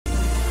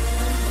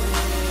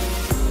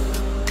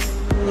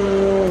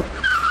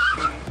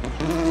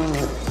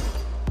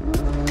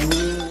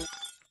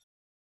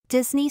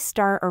Disney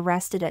star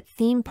arrested at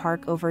theme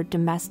park over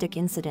domestic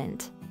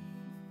incident.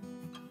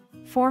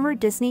 Former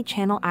Disney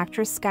Channel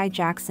actress Sky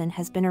Jackson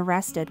has been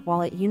arrested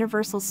while at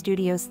Universal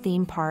Studios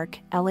theme park,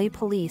 LA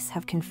police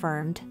have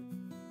confirmed.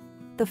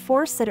 The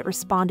force said it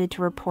responded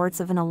to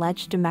reports of an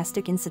alleged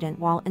domestic incident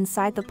while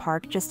inside the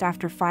park just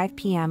after 5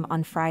 p.m.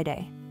 on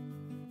Friday.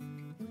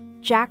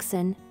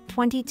 Jackson,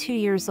 22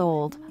 years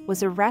old,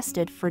 was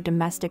arrested for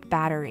domestic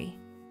battery.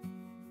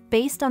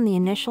 Based on the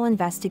initial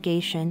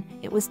investigation,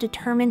 it was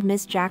determined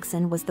Ms.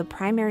 Jackson was the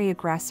primary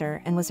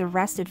aggressor and was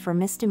arrested for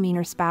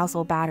misdemeanor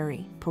spousal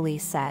battery,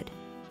 police said.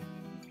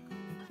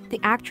 The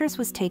actress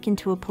was taken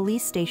to a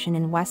police station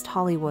in West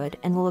Hollywood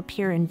and will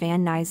appear in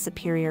Van Nuys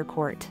Superior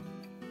Court.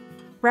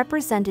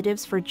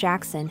 Representatives for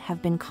Jackson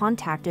have been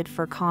contacted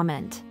for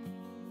comment.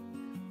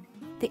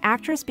 The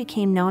actress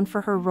became known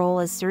for her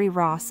role as Zuri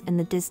Ross in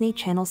the Disney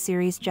Channel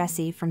series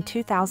Jessie from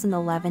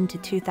 2011 to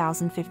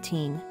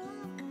 2015.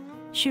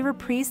 She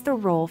reprised the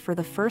role for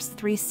the first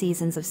 3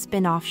 seasons of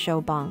spin-off show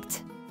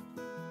Bunked.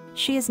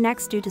 She is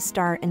next due to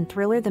star in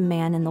thriller The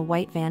Man in the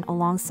White Van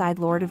alongside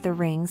Lord of the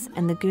Rings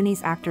and The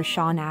Goonies actor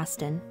Sean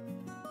Astin.